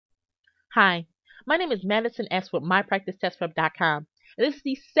Hi, my name is Madison S. with MyPracticeTestPrep.com. And this is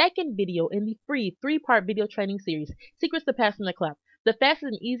the second video in the free 3-part video training series, Secrets to Passing the CLEP, the fastest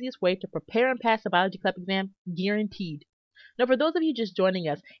and easiest way to prepare and pass the biology CLEP exam, guaranteed. Now, for those of you just joining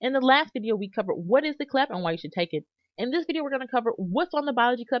us, in the last video we covered what is the CLEP and why you should take it. In this video, we're going to cover what's on the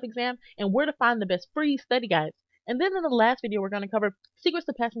biology CLEP exam and where to find the best free study guides. And then in the last video, we're going to cover secrets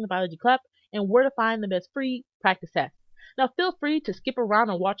to passing the biology CLEP and where to find the best free practice tests. Now, feel free to skip around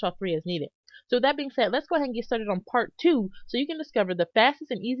and watch all three as needed. So with that being said, let's go ahead and get started on part 2 so you can discover the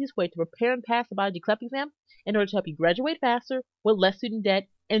fastest and easiest way to prepare and pass the biology CLEP exam in order to help you graduate faster with less student debt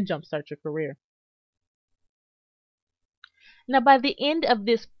and jumpstart your career. Now, by the end of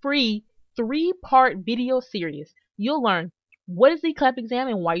this free 3-part video series, you'll learn what is the CLEP exam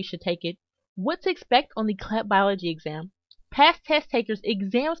and why you should take it, what to expect on the CLEP biology exam, past test takers'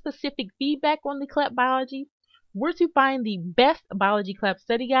 exam-specific feedback on the CLEP biology, where to find the best biology CLEP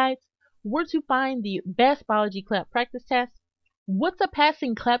study guides, where to find the best biology CLEP practice tests, what's a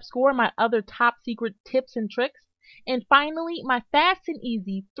passing CLEP score, my other top secret tips and tricks, and finally, my fast and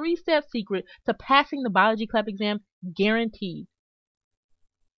easy 3-step secret to passing the biology CLEP exam, guaranteed.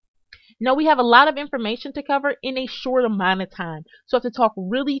 Now, we have a lot of information to cover in a short amount of time, so I have to talk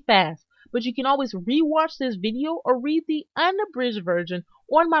really fast. But you can always rewatch this video or read the unabridged version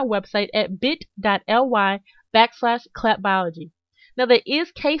on my website at bit.ly/CLEPbiology. Now, that is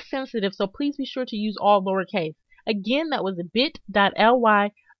case sensitive, so please be sure to use all lowercase. Again, that was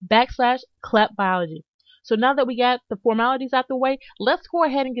bit.ly/CLEPbiology. So now that we got the formalities out the way, let's go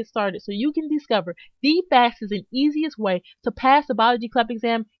ahead and get started so you can discover the fastest and easiest way to pass the biology CLEP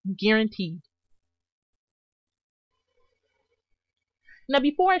exam, guaranteed. Now,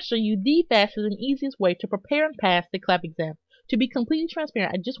 before I show you the fastest and easiest way to prepare and pass the CLEP exam, to be completely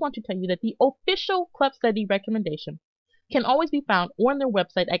transparent, I just want to tell you that the official CLEP study recommendation can always be found on their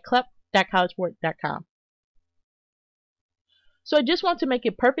website at clep.collegeboard.com. So I just want to make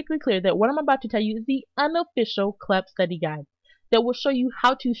it perfectly clear that what I'm about to tell you is the unofficial CLEP study guide that will show you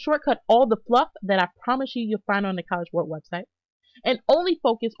how to shortcut all the fluff that I promise you'll find on the College Board website and only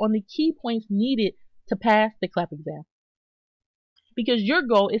focus on the key points needed to pass the CLEP exam. Because your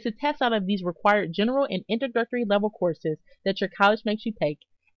goal is to test out of these required general and introductory level courses that your college makes you take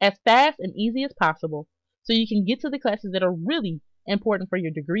as fast and easy as possible so you can get to the classes that are really important for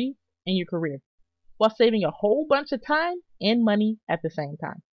your degree and your career, while saving a whole bunch of time and money at the same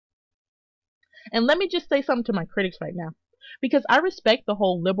time. And let me just say something to my critics right now, because I respect the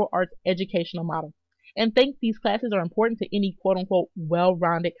whole liberal arts educational model and think these classes are important to any quote-unquote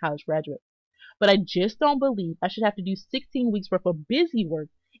well-rounded college graduate. But I just don't believe I should have to do 16 weeks worth of busy work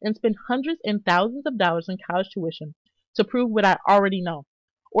and spend hundreds and thousands of dollars in college tuition to prove what I already know,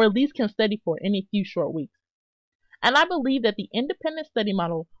 or at least can study for in a few short weeks. And I believe that the independent study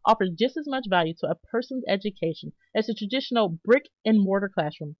model offers just as much value to a person's education as the traditional brick and mortar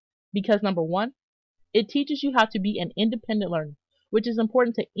classroom because, number one, it teaches you how to be an independent learner, which is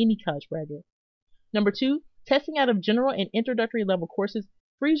important to any college graduate. Number two, testing out of general and introductory level courses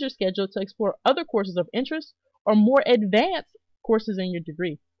frees your schedule to explore other courses of interest or more advanced courses in your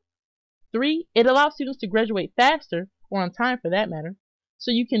degree. 3, it allows students to graduate faster, or on time for that matter,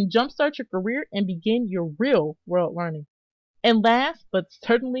 so you can jumpstart your career and begin your real world learning. And last, but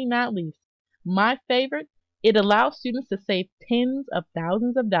certainly not least, my favorite, it allows students to save tens of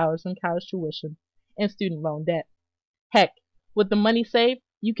thousands of dollars in college tuition and student loan debt. Heck, with the money saved,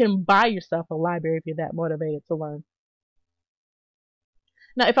 you can buy yourself a library if you're that motivated to learn.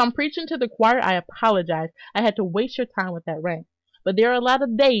 Now, if I'm preaching to the choir, I apologize. I had to waste your time with that rant. But there are a lot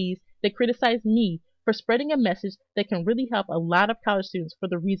of days that criticize me for spreading a message that can really help a lot of college students for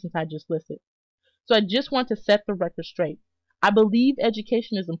the reasons I just listed. So I just want to set the record straight. I believe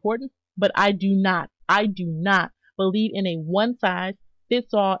education is important, but I do not believe in a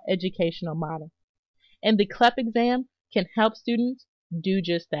one-size-fits-all educational model. And the CLEP exam can help students do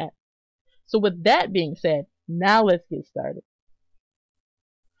just that. So with that being said, now let's get started.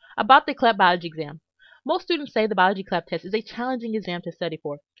 About the CLEP biology exam. Most students say the biology CLEP test is a challenging exam to study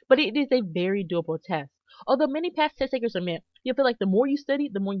for, but it is a very doable test. Although many past test takers admit, you'll feel like the more you study,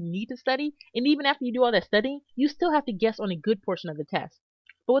 the more you need to study, and even after you do all that studying, you still have to guess on a good portion of the test.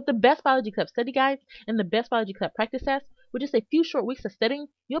 But with the best biology CLEP study guides and the best biology CLEP practice test, with just a few short weeks of studying,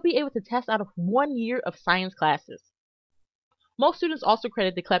 you'll be able to test out of 1 year of science classes. Most students also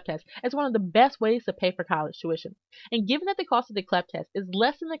credit the CLEP test as one of the best ways to pay for college tuition. And given that the cost of the CLEP test is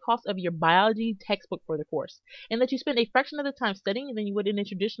less than the cost of your biology textbook for the course, and that you spend a fraction of the time studying than you would in a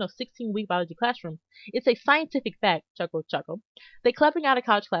traditional 16-week biology classroom, it's a scientific fact, chuckle, chuckle, that CLEPing out of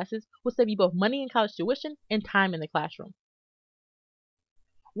college classes will save you both money in college tuition and time in the classroom.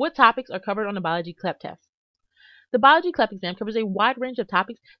 What topics are covered on the biology CLEP test? The biology CLEP exam covers a wide range of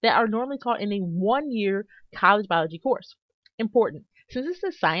topics that are normally taught in a one-year college biology course. Important. Since this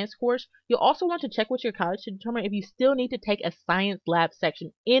is a science course, you'll also want to check with your college to determine if you still need to take a science lab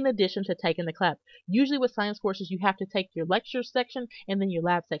section in addition to taking the CLEP. Usually with science courses, you have to take your lecture section and then your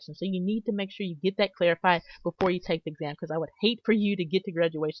lab section. So you need to make sure you get that clarified before you take the exam, because I would hate for you to get to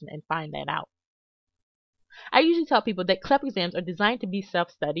graduation and find that out. I usually tell people that CLEP exams are designed to be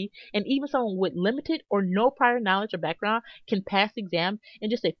self-study, and even someone with limited or no prior knowledge or background can pass the exam in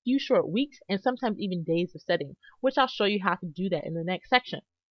just a few short weeks and sometimes even days of studying, which I'll show you how to do that in the next section.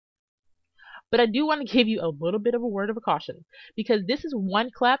 But I do want to give you a little bit of a word of caution, because this is one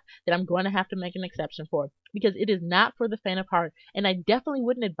CLEP that I'm going to have to make an exception for, because it is not for the faint of heart, and I definitely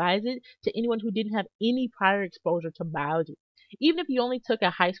wouldn't advise it to anyone who didn't have any prior exposure to biology. Even if you only took a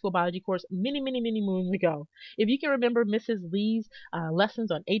high school biology course many moons ago. If you can remember Mrs. Lee's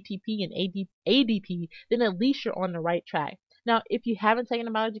lessons on ATP and ADP, then at least you're on the right track. Now, if you haven't taken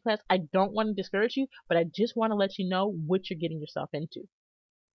a biology class, I don't want to discourage you, but I just want to let you know what you're getting yourself into.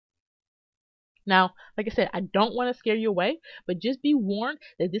 Now, like I said, I don't want to scare you away, but just be warned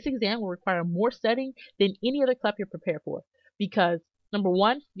that this exam will require more studying than any other CLEP you're prepared for. Because, number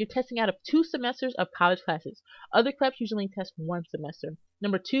one, you're testing out of 2 semesters of college classes. Other CLEPs usually test 1 semester.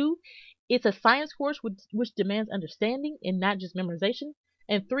 Number two, it's a science course which demands understanding and not just memorization.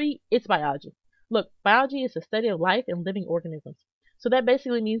 And 3, it's biology. Look, biology is the study of life and living organisms. So that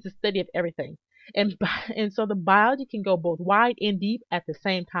basically means the study of everything. And so the biology can go both wide and deep at the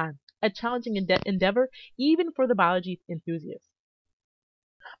same time. A challenging endeavor even for the biology enthusiasts.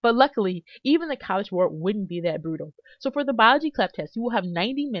 But luckily, even the College Board wouldn't be that brutal. So for the biology CLEP test, you will have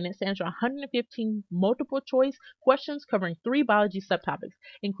 90 minutes to answer 115 multiple choice questions covering 3 biology subtopics,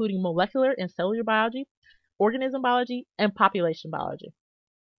 including molecular and cellular biology, organism biology, and population biology.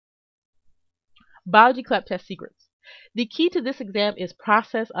 Biology CLEP test secrets. The key to this exam is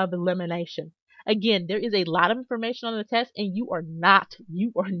process of elimination. Again, there is a lot of information on the test, and you are not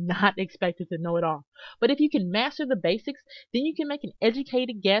expected to know it all. But if you can master the basics, then you can make an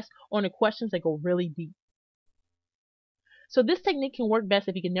educated guess on the questions that go really deep. So this technique can work best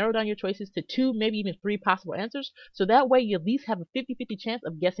if you can narrow down your choices to 2, maybe even 3 possible answers, so that way you at least have a 50-50 chance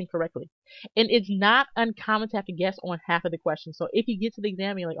of guessing correctly. And it's not uncommon to have to guess on half of the questions. So if you get to the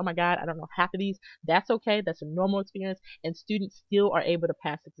exam and you're like, oh my God, I don't know half of these, that's okay. That's a normal experience, and students still are able to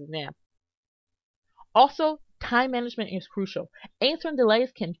pass this exam. Also, time management is crucial. Answering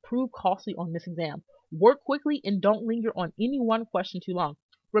delays can prove costly on this exam. Work quickly and don't linger on any one question too long.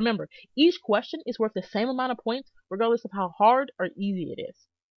 Remember, each question is worth the same amount of points regardless of how hard or easy it is.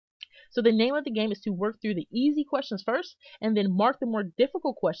 So the name of the game is to work through the easy questions first and then mark the more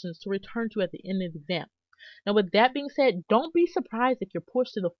difficult questions to return to at the end of the exam. Now, with that being said, don't be surprised if you're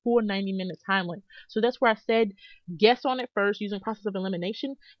pushed to the full 90-minute time limit. So that's where I said guess on it first using process of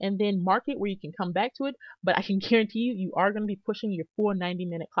elimination and then mark it where you can come back to it. But I can guarantee you, you are going to be pushing your full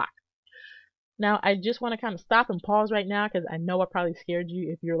 90-minute clock. Now, I just want to kind of stop and pause right now because I know I probably scared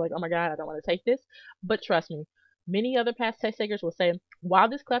you if you're like, oh my God, I don't want to take this. But trust me, many other past test takers will say, while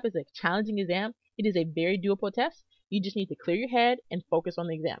this CLEP is a challenging exam, it is a very doable test. You just need to clear your head and focus on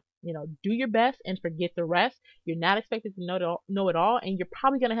the exam. Do your best and forget the rest. You're not expected to know it all, and you're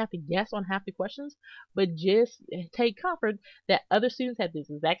probably going to have to guess on half the questions, but just take comfort that other students had this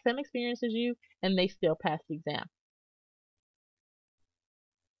exact same experience as you, and they still passed the exam.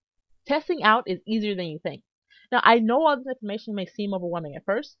 Testing out is easier than you think. Now, I know all this information may seem overwhelming at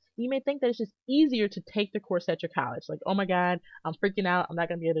first. You may think that it's just easier to take the course at your college. Like, oh my God, I'm freaking out. I'm not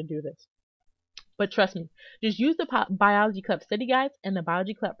going to be able to do this. But trust me, just use the biology CLEP study guides and the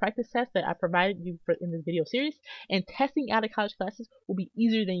biology CLEP practice test that I provided you in this video series, and testing out of college classes will be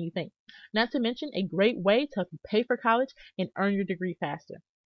easier than you think. Not to mention a great way to help you pay for college and earn your degree faster.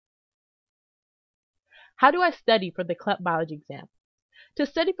 How do I study for the CLEP biology exam? To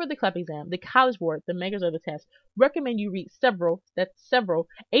study for the CLEP exam, the College Board, the makers of the test, recommend you read several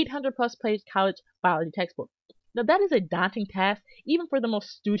 800+ page college biology textbooks. Now that is a daunting task, even for the most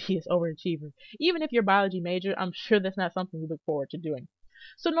studious overachiever. Even if you're a biology major, I'm sure that's not something you look forward to doing.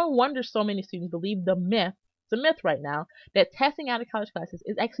 So no wonder so many students believe it's a myth right now, that testing out of college classes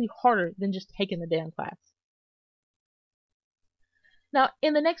is actually harder than just taking the damn class. Now,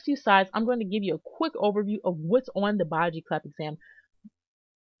 in the next few slides, I'm going to give you a quick overview of what's on the biology CLEP exam.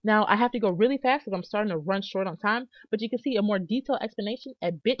 Now, I have to go really fast because I'm starting to run short on time, but you can see a more detailed explanation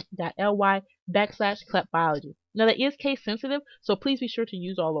at bit.ly/CLEP biology. Now, that is case sensitive, so please be sure to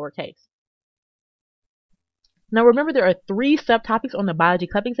use all lowercase. Now remember, there are 3 subtopics on the biology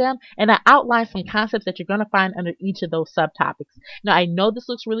CLEP exam, and I outlined some concepts that you're going to find under each of those subtopics. Now I know this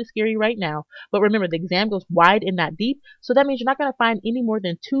looks really scary right now, but remember the exam goes wide and not deep, so that means you're not going to find any more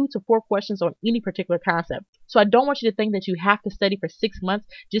than 2 to 4 questions on any particular concept. So I don't want you to think that you have to study for 6 months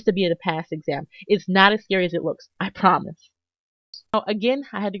just to be able to pass the exam. It's not as scary as it looks, I promise. Now again,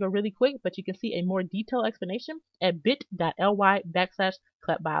 I had to go really quick, but you can see a more detailed explanation at bit.ly/CLEP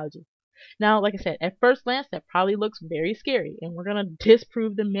biology. Now, like I said, at first glance, that probably looks very scary, and we're going to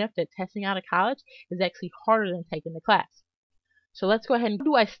disprove the myth that testing out of college is actually harder than taking the class. So let's go ahead and, how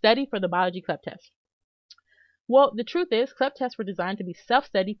do I study for the biology CLEP test? Well, the truth is, CLEP tests were designed to be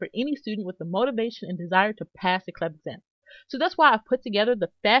self-study for any student with the motivation and desire to pass the CLEP exam. So that's why I've put together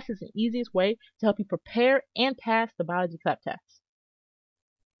the fastest and easiest way to help you prepare and pass the biology CLEP test.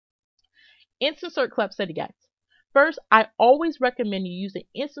 InstantCert CLEP study guides. First, I always recommend you use the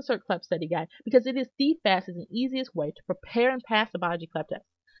InstantCert CLEP study guide because it is the fastest and easiest way to prepare and pass the biology CLEP test.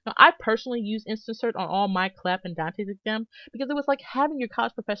 Now, I personally use InstantCert on all my CLEP and Dante's exams because it was like having your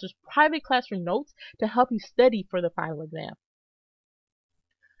college professor's private classroom notes to help you study for the final exam.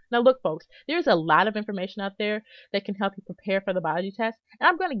 Now look folks, there's a lot of information out there that can help you prepare for the biology test, and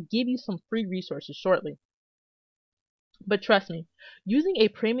I'm going to give you some free resources shortly. But trust me, using a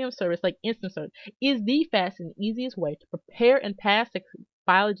premium service like InstantCert is the fastest and easiest way to prepare and pass the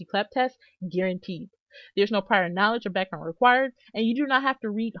biology CLEP test, guaranteed. There's no prior knowledge or background required, and you do not have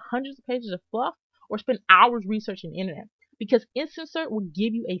to read hundreds of pages of fluff or spend hours researching the internet, because InstantCert will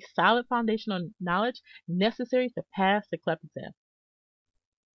give you a solid foundational knowledge necessary to pass the CLEP exam.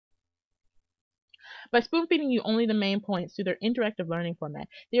 By spoon-feeding you only the main points through their interactive learning format,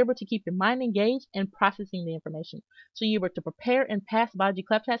 they're able to keep your mind engaged and processing the information, so you're able to prepare and pass the biology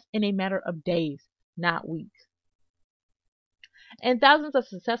CLEP test in a matter of days, not weeks. And thousands of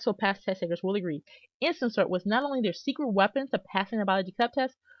successful past test takers will agree, InstantCert was not only their secret weapon to passing the biology CLEP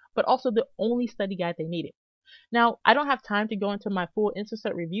test, but also the only study guide they needed. Now, I don't have time to go into my full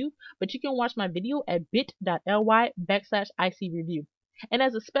InstantCert review, but you can watch my video at bit.ly/IC review. And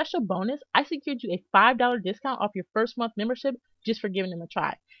as a special bonus, I secured you a $5 discount off your first month membership just for giving them a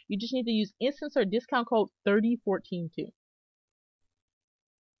try. You just need to use InstantCert discount code 30142.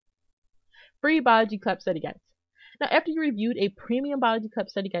 Free biology CLEP study guides. Now, after you reviewed a premium biology CLEP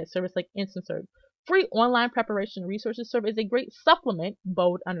study guide service like InstantCert, free online preparation resources serve as a great supplement,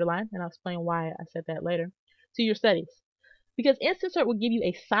 bold, underline, and I'll explain why I said that later, to your studies. Because InstantCert will give you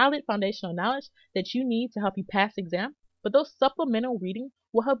a solid foundational knowledge that you need to help you pass the exam, but those supplemental reading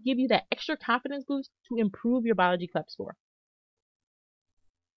will help give you that extra confidence boost to improve your biology CLEP score.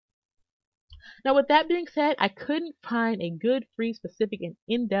 Now, with that being said, I couldn't find a good, free, specific, and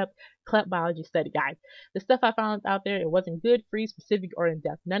in-depth CLEP biology study guide. The stuff I found out there, it wasn't good, free, specific, or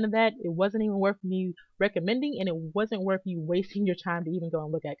in-depth. None of that. It wasn't even worth me recommending, and it wasn't worth you wasting your time to even go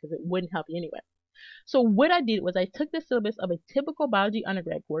and look at because it wouldn't help you anyway. So what I did was I took the syllabus of a typical biology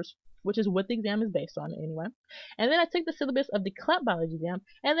undergrad course, which is what the exam is based on anyway, and then I took the syllabus of the CLEP biology exam,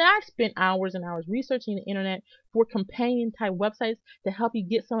 and then I spent hours and hours researching the internet for companion type websites to help you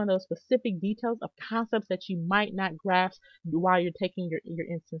get some of those specific details of concepts that you might not grasp while you're taking your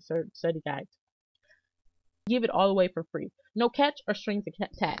InstantCert study guides. Give it all away for free. No catch or strings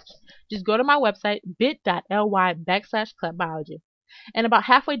attached. Just go to my website, bit.ly/CLEP biology. And about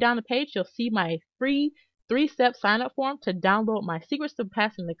halfway down the page, you'll see my free 3-step sign-up form to download my secrets to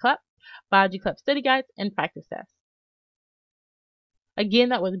passing the CLEP, biology CLEP study guides, and practice tests. Again,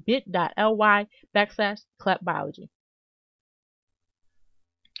 that was bit.ly/CLEP biology.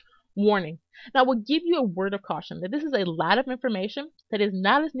 Warning. Now, we'll give you a word of caution that this is a lot of information that is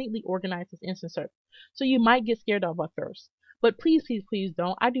not as neatly organized as InstantCert, so you might get scared off at first. But please, please, please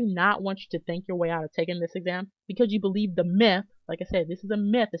don't. I do not want you to think your way out of taking this exam because you believe the myth. Like I said, this is a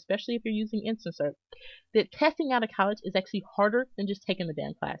myth, especially if you're using InstantCert, that testing out of college is actually harder than just taking the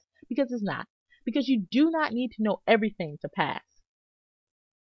damn class. Because it's not. Because you do not need to know everything to pass.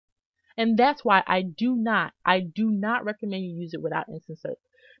 And that's why I do not recommend you use it without InstantCert.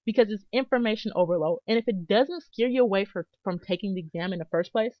 Because it's information overload. And if it doesn't scare you away from taking the exam in the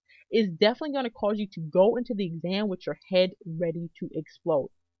first place, it's definitely going to cause you to go into the exam with your head ready to explode.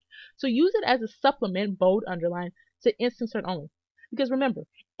 So use it as a supplement, bold, underline, to InstantCert only. Because remember,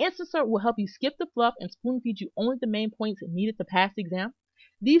 InstantCert will help you skip the fluff and spoon feed you only the main points needed to pass the exam.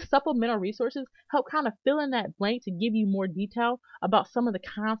 These supplemental resources help kind of fill in that blank to give you more detail about some of the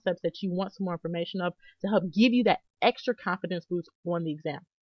concepts that you want some more information of to help give you that extra confidence boost on the exam.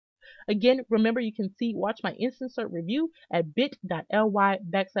 Again, remember you can watch my InstantCert review at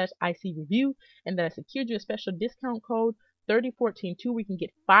bit.ly/IC review, and that I secured you a special discount code 30142 where you can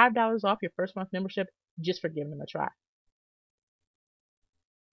get $5 off your first month membership just for giving them a try.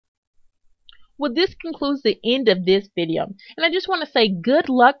 Well, this concludes the end of this video, and I just want to say good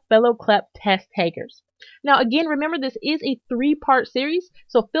luck, fellow CLEP test takers. Now, again, remember this is a 3-part series,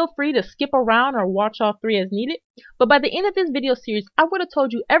 so feel free to skip around or watch all 3 as needed. But by the end of this video series, I would have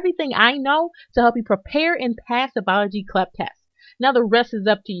told you everything I know to help you prepare and pass the biology CLEP test. Now the rest is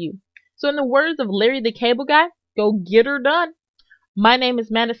up to you. So in the words of Larry the Cable Guy, go get her done. My name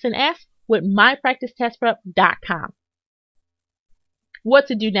is Madison S. with mypracticetestprep.com. What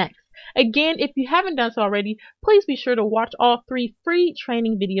to do next? Again, if you haven't done so already, please be sure to watch all 3 free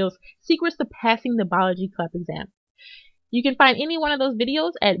training videos, Secrets to Passing the Biology CLEP Exam. You can find any one of those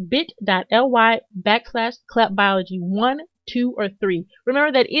videos at bit.ly/CLEPbiology 1, 2, or 3.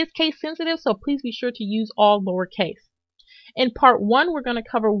 Remember that is case sensitive, so please be sure to use all lowercase. In part 1, we're going to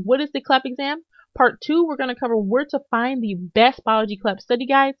cover what is the CLEP exam. Part 2, we're going to cover where to find the best biology CLEP study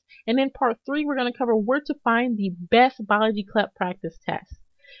guides. And in part 3, we're going to cover where to find the best biology CLEP practice test.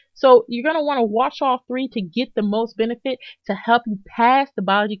 So you're going to want to watch all 3 to get the most benefit to help you pass the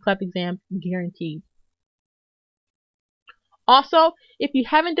biology CLEP exam, guaranteed. Also, if you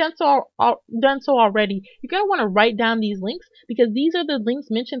haven't done so already, you're going to want to write down these links because these are the links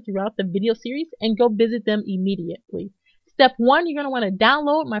mentioned throughout the video series, and go visit them immediately. Step 1, you're going to want to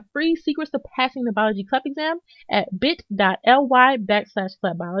download my free Secrets to Passing the Biology CLEP Exam at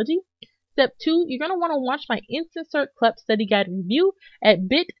bit.ly/CLEPbiology. Step 2, you're going to want to watch my InstantCert CLEP Study Guide review at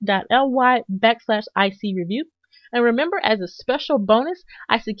bit.ly/IC-review. And remember, as a special bonus,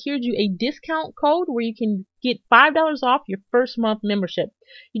 I secured you a discount code where you can get $5 off your first month membership.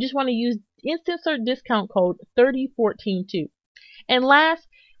 You just want to use InstantCert discount code 30142. And last,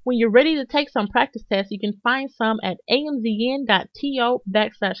 when you're ready to take some practice tests, you can find some at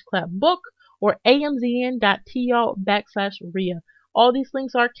amzn.to/CLEPbook or amzn.to/RIA. All these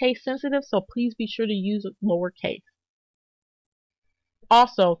links are case sensitive, so please be sure to use lowercase.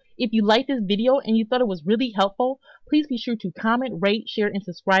 Also, if you liked this video and you thought it was really helpful, please be sure to comment, rate, share, and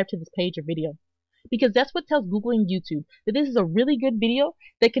subscribe to this page or video. Because that's what tells Google and YouTube that this is a really good video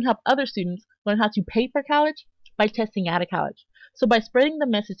that can help other students learn how to pay for college by testing out of college. So by spreading the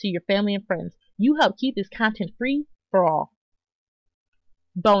message to your family and friends, you help keep this content free for all.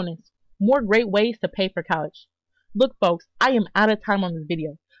 Bonus: more great ways to pay for college. Look folks, I am out of time on this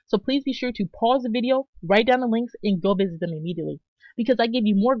video, so please be sure to pause the video, write down the links, and go visit them immediately. Because I give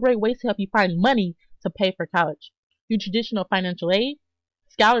you more great ways to help you find money to pay for college. Through traditional financial aid,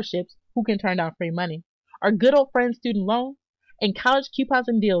 scholarships, who can turn down free money, our good old friend student loans, and college coupons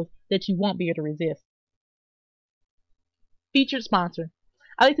and deals that you won't be able to resist. Featured sponsor.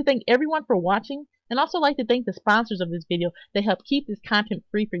 I'd like to thank everyone for watching, and also like to thank the sponsors of this video that help keep this content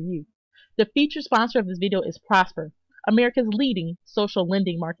free for you. The featured sponsor of this video is Prosper, America's leading social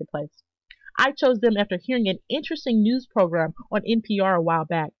lending marketplace. I chose them after hearing an interesting news program on NPR a while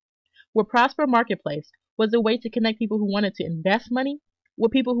back, where Prosper Marketplace was a way to connect people who wanted to invest money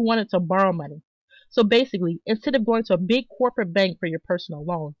with people who wanted to borrow money. So basically, instead of going to a big corporate bank for your personal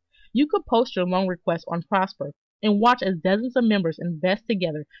loan, you could post your loan request on Prosper and watch as dozens of members invest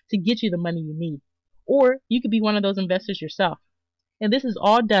together to get you the money you need. Or you could be one of those investors yourself. And this is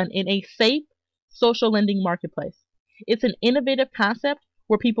all done in a safe social lending marketplace. It's an innovative concept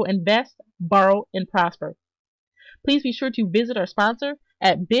where people invest, borrow, and prosper. Please be sure to visit our sponsor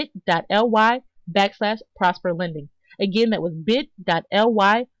at bit.ly/prosperlending. Again, that was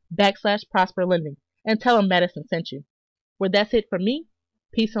bit.ly/prosperlending. And tell them Madison sent you. Well, that's it from me.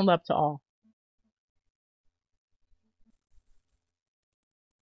 Peace and love to all.